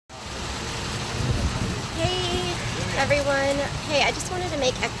everyone. Hey, I just wanted to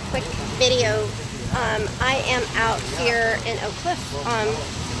make a quick video. I am out here in Oak Cliff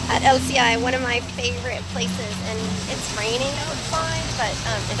at LCI, one of my favorite places, and it's raining outside, but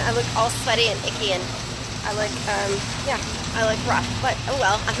and I look all sweaty and icky, and I look, yeah, I look rough, but oh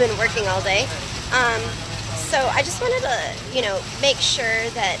well, I've been working all day. So I just wanted to, make sure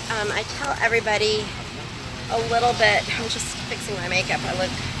that I tell everybody a little bit. I'm just fixing my makeup. I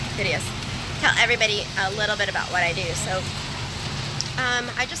look hideous. Tell everybody a little bit about what I do. So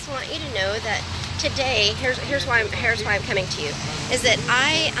I just want you to know that today, here's why I'm coming to you, is that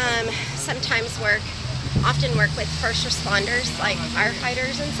I sometimes often work with first responders like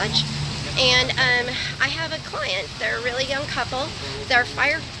firefighters and such. And I have a client. They're a really young couple. He's a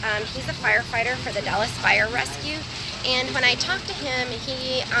firefighter for the Dallas Fire Rescue. And when I talked to him,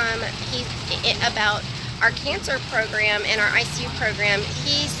 he about our cancer program and our ICU program,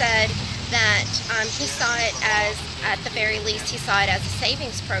 he said that he saw it as, at the very least, he saw it as a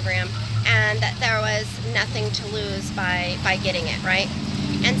savings program, and that there was nothing to lose by getting it, right?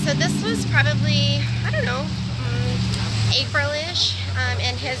 And so this was probably, I don't know, April-ish,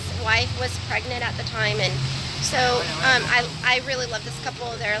 and his wife was pregnant at the time, and so I really love this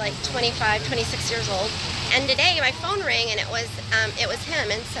couple. They're like 25, 26 years old, and today my phone rang, and it was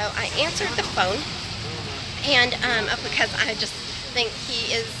him, and so I answered the phone, and because I just think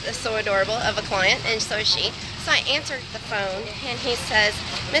he is so adorable of a client, and so is she. So I answered the phone, and he says,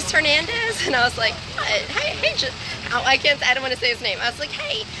 "Miss Hernandez," and I was like, "What? Hey, I don't want to say his name." I was like,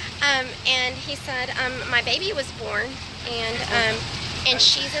 "Hey," and he said, "My baby was born, and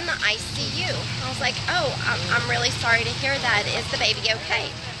she's in the ICU." I was like, "Oh, I'm really sorry to hear that. Is the baby okay?"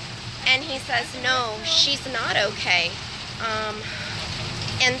 And he says, "No, she's not okay."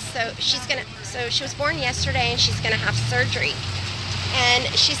 And so she was born yesterday, and she's gonna have surgery. And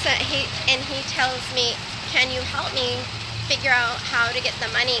he tells me, "Can you help me figure out how to get the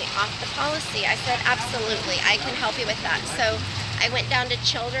money off the policy?" I said, "Absolutely, I can help you with that." So I went down to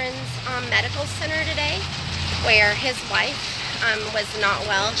Children's Medical Center today, where his wife was not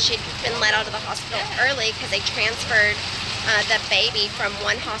well. She'd been let out of the hospital early because they transferred the baby from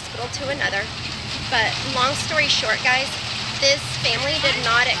one hospital to another. But long story short, guys, this family did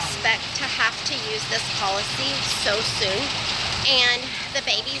not expect to have to use this policy so soon. And the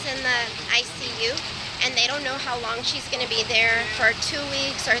baby's in the ICU, and they don't know how long she's going to be there, for 2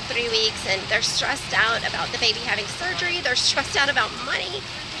 weeks or 3 weeks, and they're stressed out about the baby having surgery. They're stressed out about money.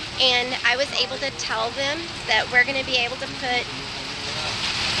 And I was able to tell them that we're going to be able to put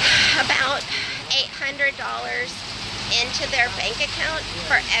about $800 into their bank account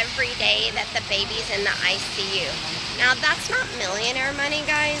for every day that the baby's in the ICU. Now, that's not millionaire money,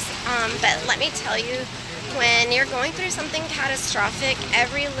 guys, but let me tell you, when you're going through something catastrophic,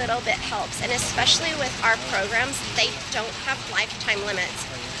 every little bit helps, and especially with our programs, they don't have lifetime limits.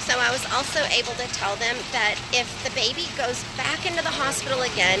 So I was also able to tell them that if the baby goes back into the hospital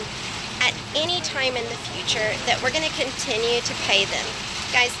again at any time in the future, that we're going to continue to pay them.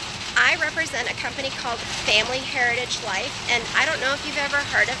 Guys, I represent a company called Family Heritage Life, and I don't know if you've ever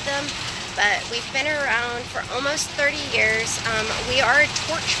heard of them, but we've been around for almost 30 years. We are a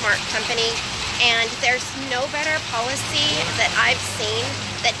Torchmark company, and there's no better policy that I've seen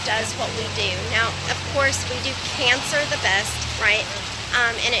that does what we do. Now, of course, we do cancer the best, right?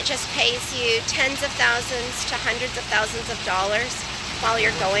 And it just pays you tens of thousands to hundreds of thousands of dollars while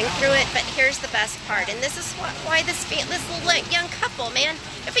you're going through it. But here's the best part, and this is why this little young couple, man,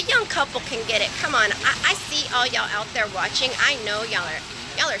 if a young couple can get it, come on. I see all y'all out there watching. I know y'all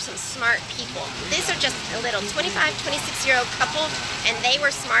are some smart people. These are just a little 25, 26-year-old couple, and they were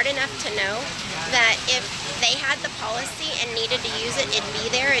smart enough to know that if they had the policy and needed to use it, it'd be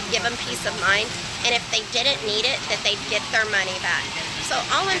there, it'd give them peace of mind, and if they didn't need it, that they'd get their money back. So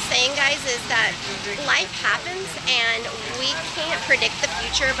all I'm saying, guys, is that life happens, and we can't predict the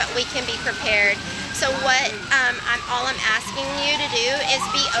future, but we can be prepared. So what all I'm asking you to do is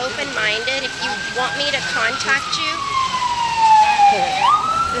be open-minded. If you want me to contact you,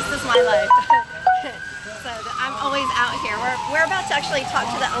 this is my life. So I'm always out here. We're about to actually talk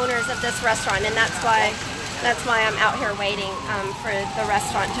to the owners of this restaurant, and that's why I'm out here waiting for the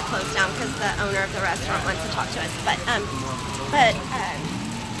restaurant to close down, because the owner of the restaurant wants to talk to us. But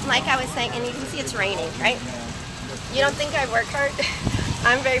like I was saying, and you can see it's raining, right? You don't think I work hard?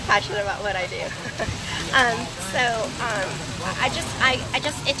 I'm very passionate about what I do.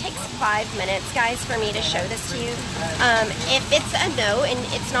 It takes 5 minutes, guys, for me to show this to you. If it's a no and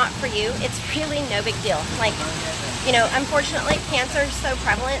it's not for you, it's really no big deal. Like, unfortunately, cancer is so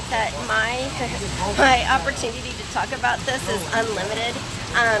prevalent that my opportunity to talk about this is unlimited.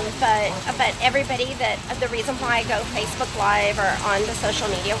 But everybody the reason why I go Facebook Live or on the social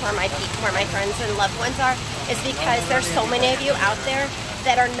media where my friends and loved ones are is because there's so many of you out there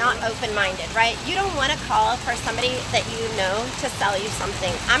that are not open-minded, right? You don't want to call for somebody that you know to sell you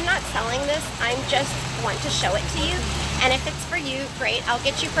something. I'm not selling this. I'm just want to show it to you. And if it's for you, great, I'll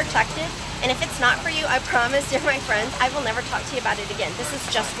get you protected. And if it's not for you, I promise you're my friends, I will never talk to you about it again. This is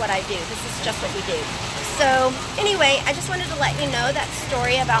just what I do. This is just what we do. So anyway, I just wanted to let you know that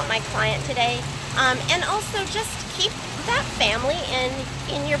story about my client today. And also just keep that family in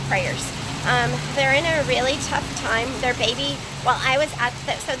your prayers. They're in a really tough time. Their baby, well, I was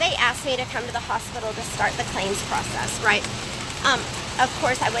so they asked me to come to the hospital to start the claims process, right? Of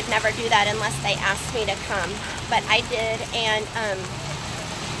course, I would never do that unless they asked me to come, but I did, and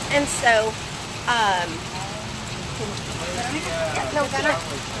so, no.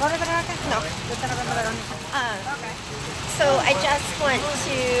 So I just want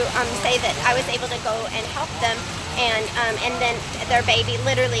to say that I was able to go and help them, and then their baby,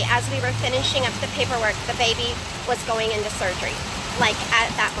 literally, as we were finishing up the paperwork, the baby was going into surgery, like at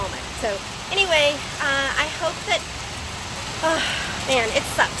that moment. So anyway, I hope that, oh man, it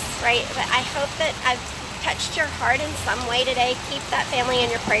sucks, right? But I hope that I've touched your heart in some way today. Keep that family in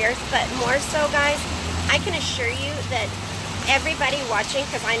your prayers, but more so, guys, I can assure you that everybody watching,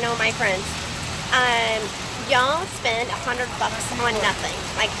 because I know my friends, y'all spend $100 on nothing.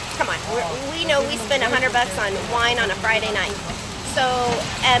 Like, come on, we know we spend $100 on wine on a Friday night. So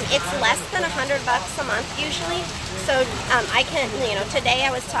it's less than $100 a month usually. So I can, today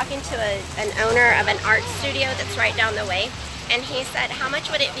I was talking to an owner of an art studio that's right down the way, and he said, how much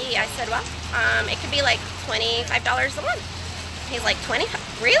would it be? I said, well, it could be like $25 a month. He's like, really?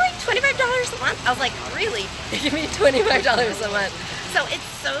 $25 a month? I was like, really? Give me $25 a month. So it's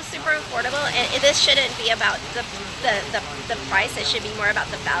so super affordable, and this shouldn't be about the price. It should be more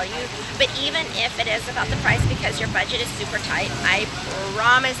about the value. But even if it is about the price because your budget is super tight, I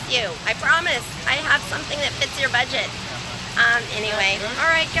promise I have something that fits your budget. Anyway,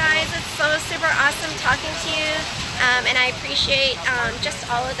 all right, guys, it's so super awesome talking to you, and I appreciate just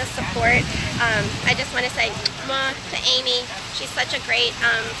all of the support. I just want to say to Amy, she's such a great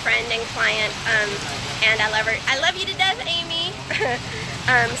friend and client, and I love her. I love you to death, Amy.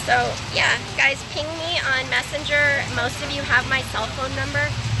 So yeah, guys, ping me on Messenger. Most of you have my cell phone number,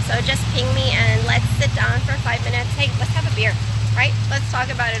 so just ping me and let's sit down for 5 minutes. Hey, let's have a beer, right? Let's talk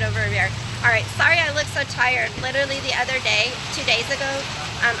about it over a beer. All right, sorry I look so tired. Literally the other day, 2 days ago,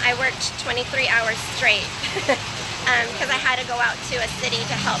 I worked 23 hours straight because I had to go out to a city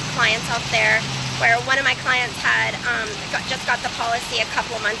to help clients out there, where one of my clients had just got the policy a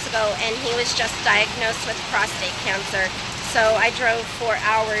couple of months ago, and he was just diagnosed with prostate cancer. So I drove 4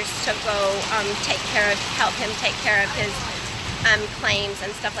 hours to go help him take care of his claims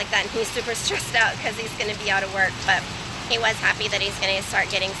and stuff like that. And he's super stressed out because he's going to be out of work, but he was happy that he's going to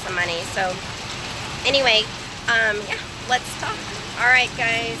start getting some money. So anyway, yeah, let's talk. All right,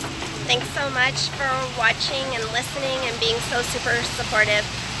 guys, thanks so much for watching and listening and being so super supportive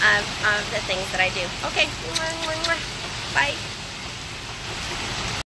of the things that I do. Okay, bye.